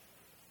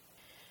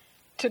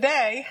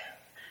Today,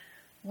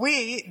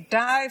 we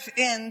dive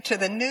into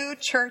the new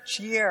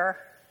church year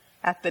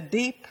at the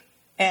deep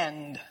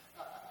end,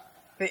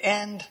 the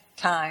end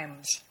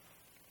times.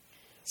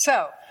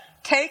 So,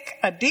 take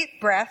a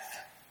deep breath,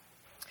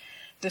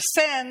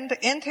 descend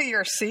into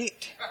your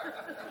seat,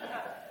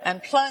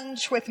 and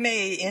plunge with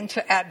me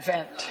into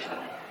Advent.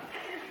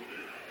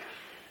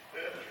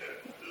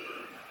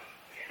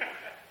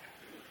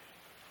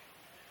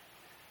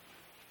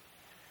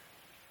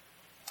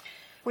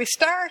 We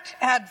start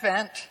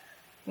Advent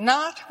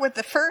not with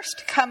the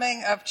first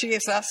coming of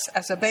Jesus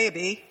as a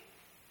baby,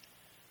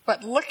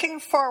 but looking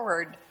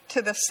forward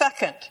to the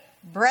second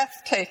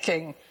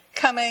breathtaking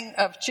coming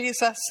of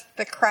Jesus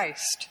the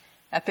Christ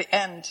at the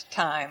end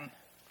time.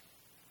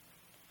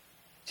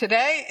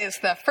 Today is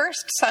the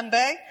first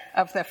Sunday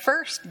of the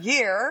first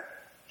year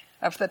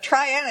of the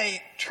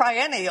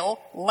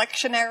triennial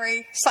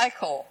lectionary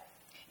cycle.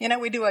 You know,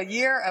 we do a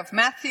year of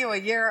Matthew, a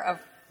year of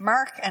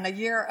Mark, and a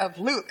year of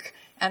Luke.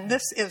 And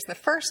this is the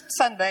first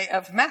Sunday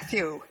of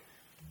Matthew,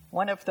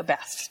 one of the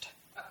best.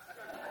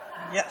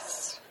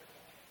 Yes.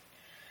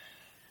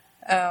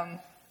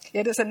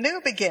 It is a new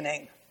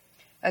beginning,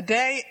 a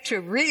day to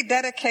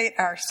rededicate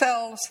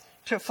ourselves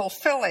to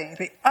fulfilling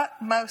the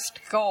utmost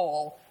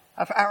goal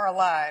of our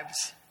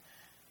lives,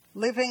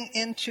 living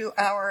into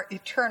our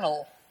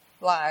eternal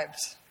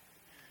lives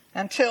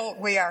until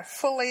we are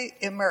fully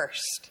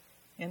immersed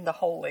in the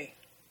holy.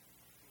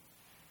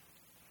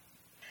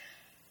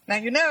 Now,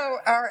 you know,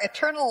 our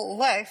eternal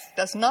life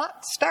does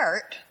not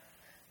start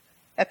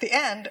at the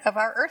end of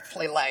our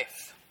earthly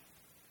life.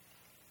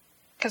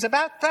 Because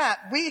about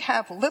that, we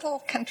have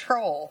little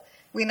control.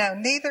 We know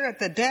neither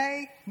the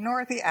day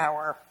nor the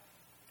hour.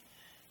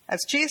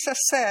 As Jesus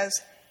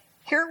says,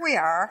 here we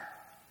are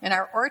in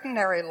our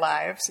ordinary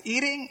lives,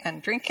 eating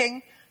and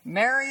drinking,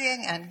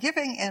 marrying and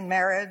giving in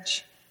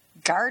marriage,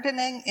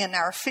 gardening in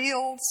our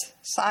fields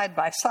side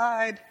by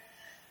side,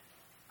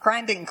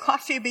 grinding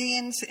coffee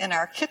beans in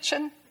our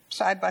kitchen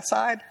side by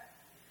side,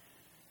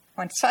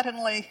 when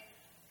suddenly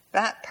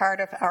that part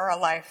of our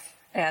life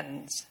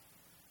ends.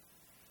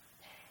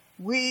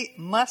 We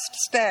must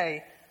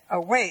stay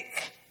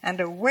awake and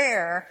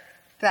aware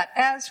that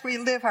as we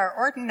live our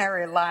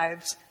ordinary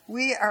lives,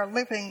 we are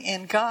living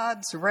in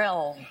God's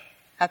realm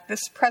at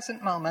this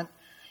present moment.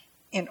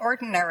 In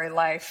ordinary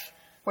life,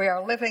 we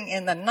are living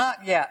in the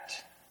not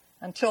yet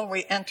until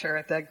we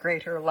enter the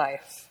greater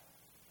life.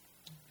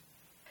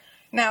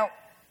 Now,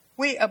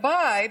 we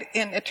abide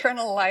in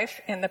eternal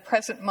life in the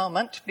present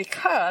moment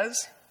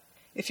because,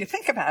 if you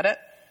think about it,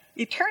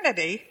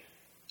 eternity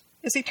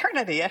is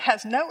eternity. It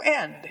has no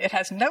end. It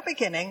has no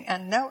beginning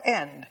and no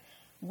end.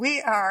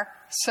 We are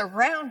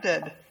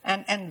surrounded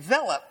and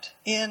enveloped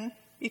in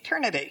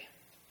eternity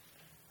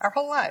our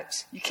whole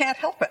lives. You can't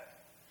help it.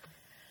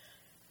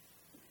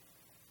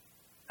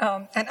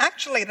 And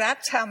actually,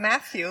 that's how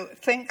Matthew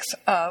thinks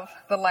of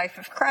the life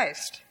of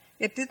Christ.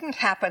 It didn't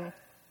happen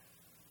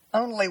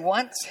only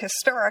once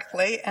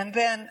historically, and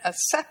then a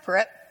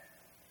separate,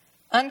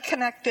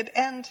 unconnected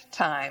end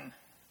time.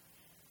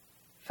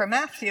 For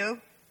Matthew,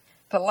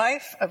 the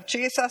life of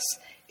Jesus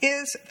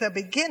is the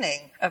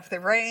beginning of the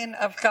reign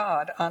of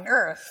God on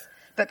earth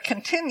that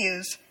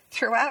continues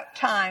throughout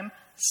time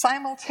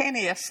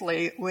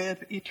simultaneously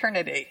with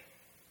eternity.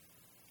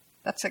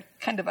 That's a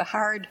kind of a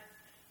hard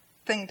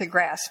thing to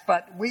grasp,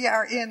 but we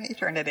are in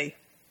eternity.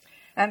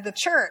 And the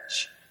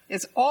church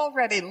is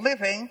already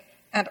living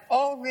and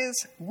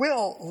always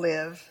will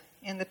live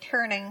in the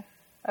turning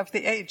of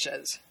the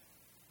ages.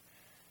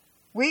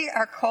 We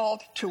are called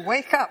to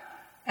wake up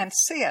and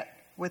see it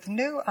with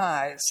new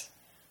eyes,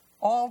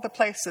 all the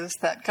places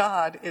that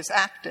God is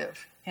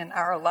active in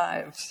our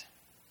lives.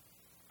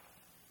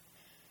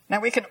 Now,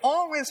 we can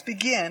always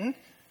begin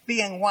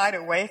being wide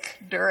awake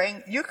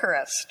during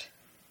Eucharist,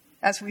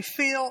 as we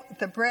feel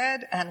the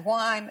bread and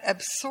wine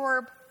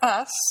absorb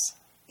us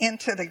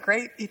into the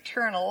great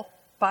eternal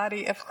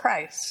body of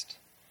Christ.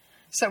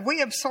 So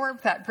we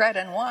absorb that bread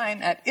and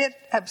wine, and it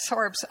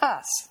absorbs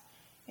us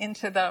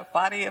into the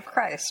body of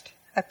Christ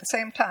at the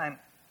same time.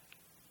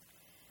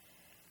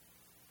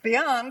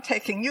 Beyond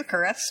taking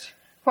Eucharist,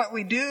 what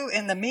we do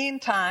in the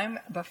meantime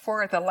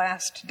before the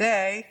last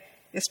day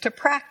is to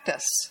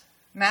practice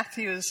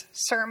Matthew's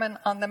Sermon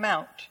on the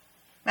Mount.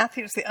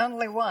 Matthew's the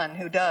only one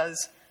who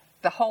does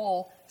the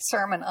whole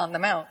Sermon on the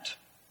Mount.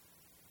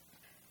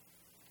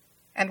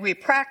 And we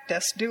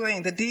practice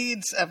doing the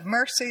deeds of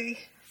mercy,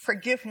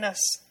 forgiveness,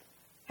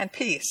 and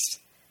peace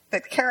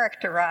that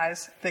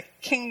characterize the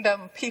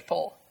kingdom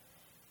people,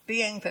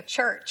 being the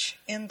church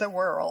in the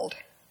world.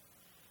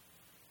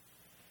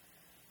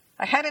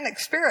 I had an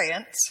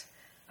experience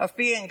of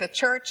being the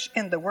church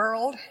in the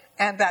world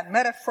and that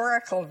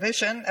metaphorical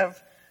vision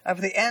of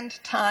the end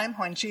time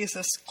when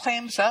Jesus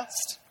claims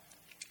us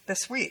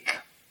this week.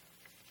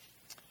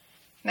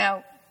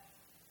 Now,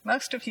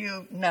 most of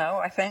you know,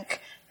 I think,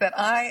 that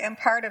I am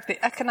part of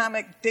the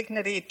economic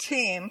dignity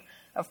team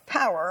of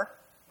Power,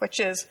 which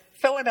is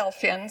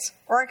Philadelphians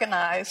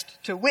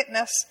organized to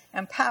witness,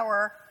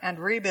 empower, and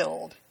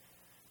rebuild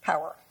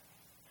Power.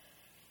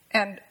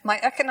 And my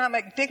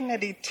economic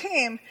dignity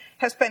team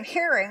has been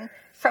hearing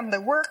from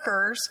the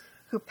workers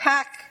who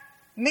pack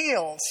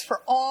meals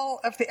for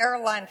all of the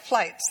airline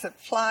flights that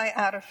fly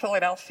out of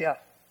Philadelphia.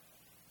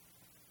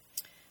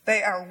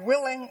 They are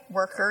willing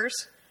workers,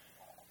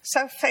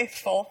 so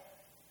faithful.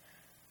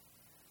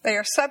 They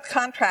are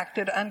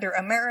subcontracted under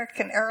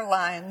American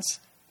Airlines,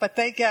 but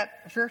they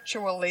get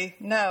virtually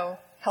no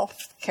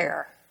health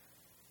care.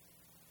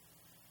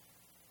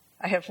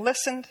 I have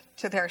listened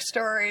to their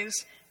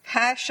stories,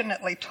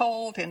 passionately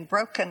told in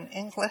broken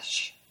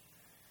English.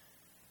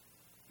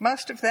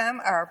 Most of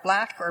them are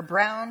black or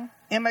brown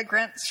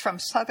immigrants from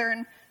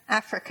southern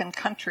African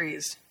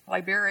countries,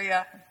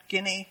 Liberia,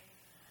 Guinea,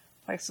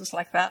 places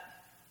like that.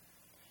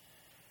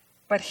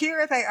 But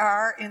here they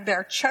are in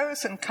their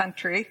chosen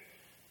country,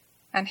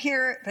 and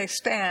here they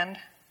stand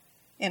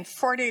in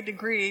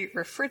 40-degree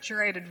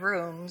refrigerated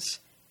rooms,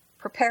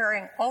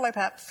 preparing all of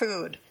that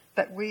food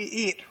that we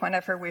eat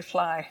whenever we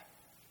fly.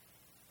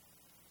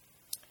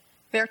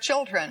 Their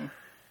children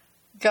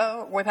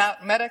go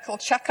without medical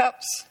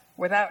checkups,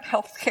 without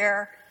health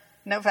care,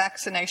 no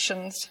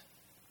vaccinations.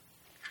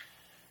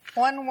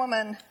 One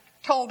woman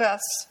told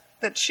us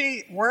that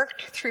she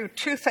worked through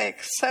toothache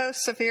so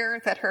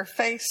severe that her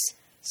face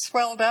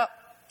swelled up.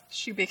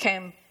 She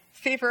became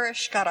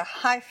feverish, got a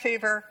high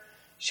fever.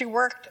 She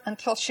worked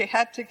until she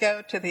had to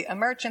go to the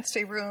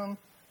emergency room,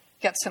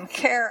 get some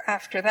care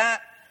after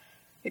that.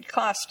 It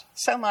cost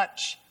so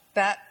much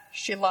that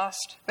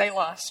they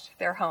lost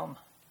their home.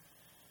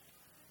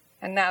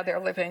 And now they're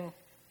living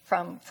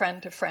from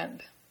friend to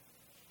friend.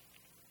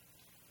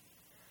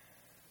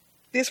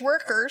 These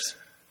workers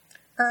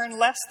earn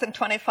less than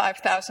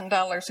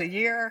 $25,000 a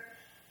year,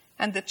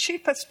 and the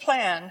cheapest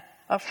plan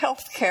of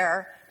health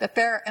care that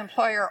their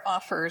employer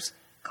offers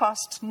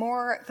costs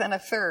more than a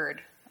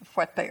third of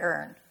what they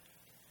earn.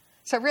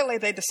 So really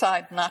they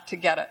decide not to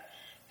get it.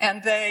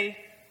 And they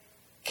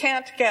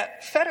can't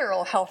get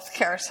federal health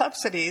care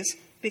subsidies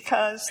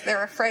because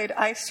they're afraid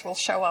ICE will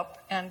show up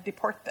and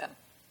deport them.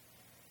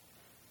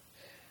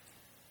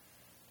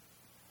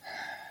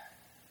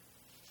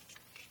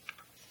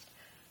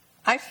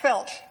 I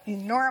felt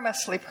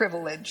enormously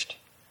privileged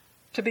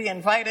to be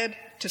invited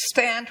to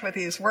stand with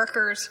these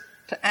workers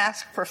to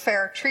ask for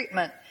fair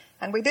treatment.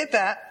 And we did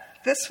that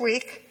this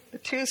week, the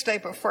Tuesday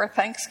before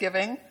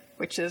Thanksgiving,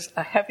 which is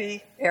a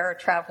heavy air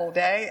travel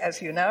day,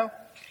 as you know.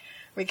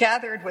 We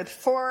gathered with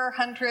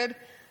 400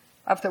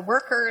 of the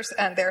workers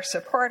and their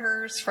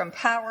supporters from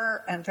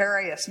Power and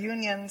various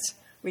unions.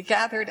 We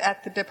gathered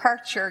at the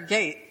departure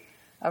gate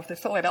of the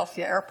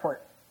Philadelphia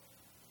airport.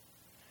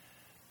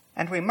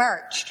 And we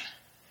marched.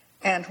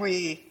 And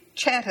we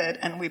chanted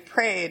and we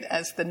prayed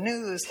as the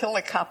news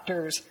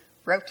helicopters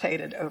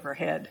rotated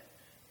overhead.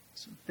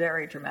 It's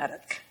very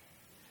dramatic.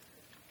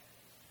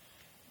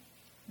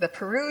 The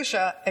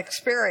Perugia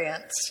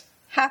experience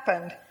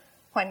happened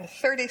when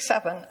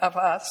 37 of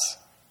us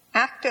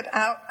acted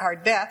out our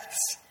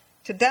deaths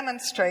to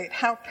demonstrate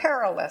how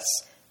perilous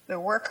the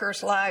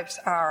workers' lives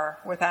are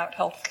without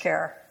health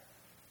care.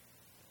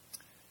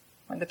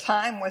 When the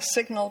time was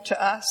signaled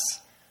to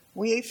us,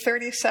 we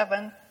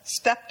 37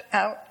 stepped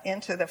out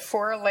into the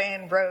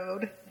 4-lane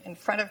road in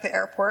front of the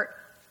airport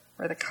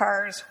where the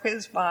cars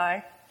whizzed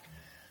by.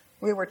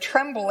 We were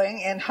trembling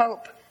in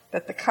hope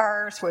that the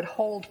cars would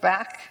hold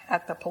back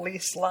at the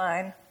police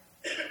line.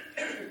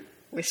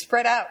 We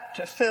spread out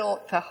to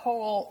fill the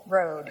whole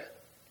road.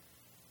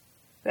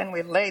 Then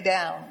we lay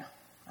down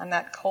on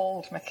that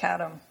cold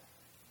macadam.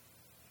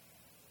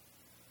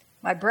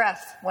 My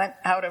breath went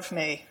out of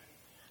me.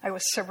 I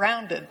was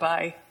surrounded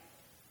by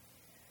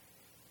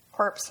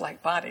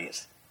corpse-like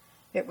bodies.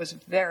 It was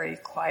very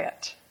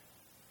quiet.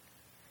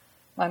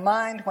 My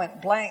mind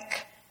went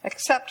blank,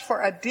 except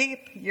for a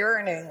deep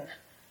yearning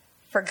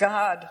for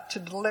God to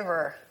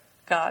deliver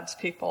God's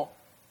people.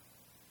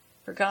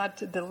 For God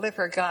to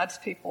deliver God's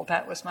people,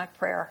 that was my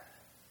prayer.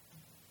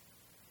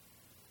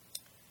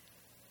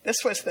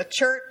 This was the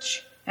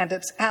church and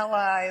its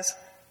allies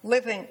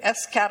living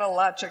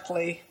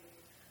eschatologically.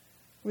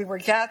 We were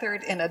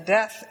gathered in a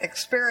death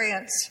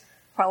experience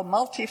while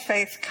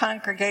multi-faith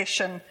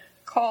congregation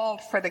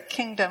called for the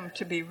kingdom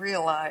to be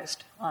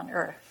realized on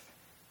earth.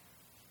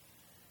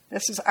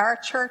 This is our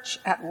church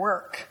at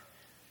work,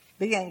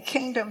 being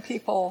kingdom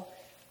people,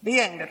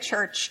 being the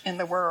church in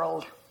the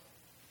world.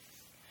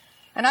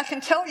 And I can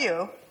tell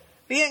you,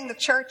 being the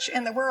church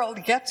in the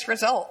world gets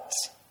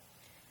results.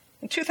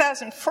 In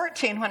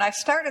 2014, when I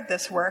started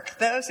this work,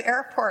 those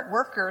airport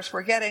workers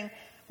were getting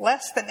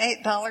less than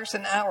 $8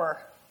 an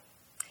hour.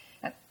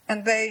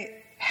 And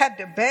they had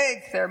to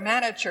beg their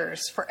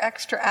managers for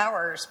extra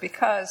hours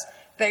because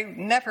they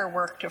never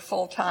worked a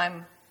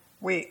full-time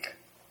week.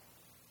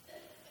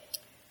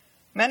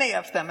 Many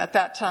of them at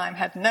that time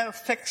had no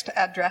fixed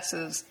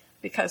addresses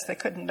because they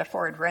couldn't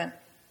afford rent.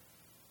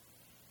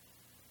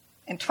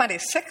 In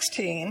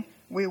 2016,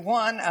 we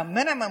won a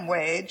minimum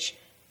wage,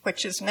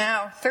 which is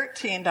now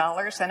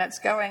 $13, and it's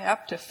going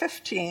up to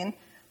 $15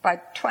 by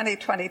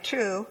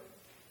 2022.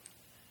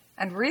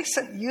 And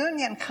recent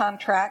union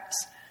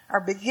contracts are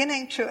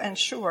beginning to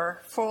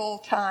ensure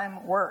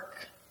full-time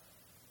work.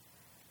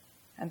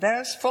 And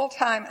those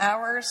full-time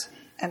hours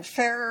and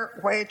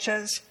fairer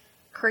wages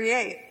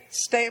create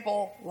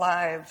stable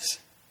lives.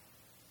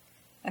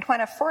 And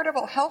when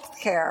affordable health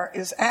care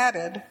is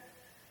added,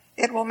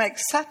 it will make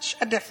such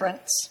a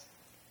difference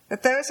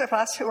that those of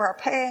us who are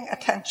paying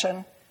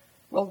attention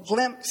will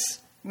glimpse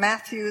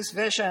Matthew's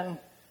vision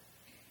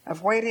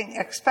of waiting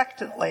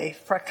expectantly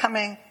for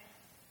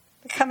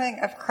the coming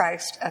of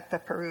Christ at the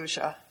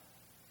Perusia.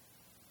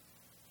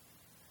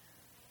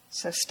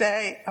 So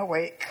stay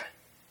awake.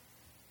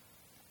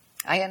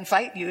 I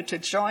invite you to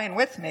join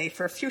with me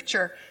for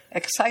future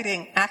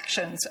exciting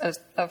actions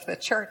of the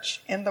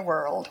church in the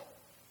world.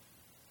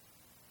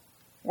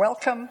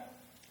 Welcome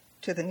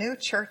to the new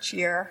church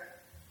year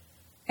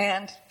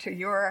and to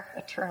your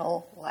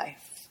eternal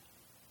life.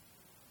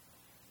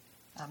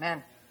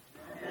 Amen.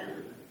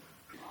 Amen.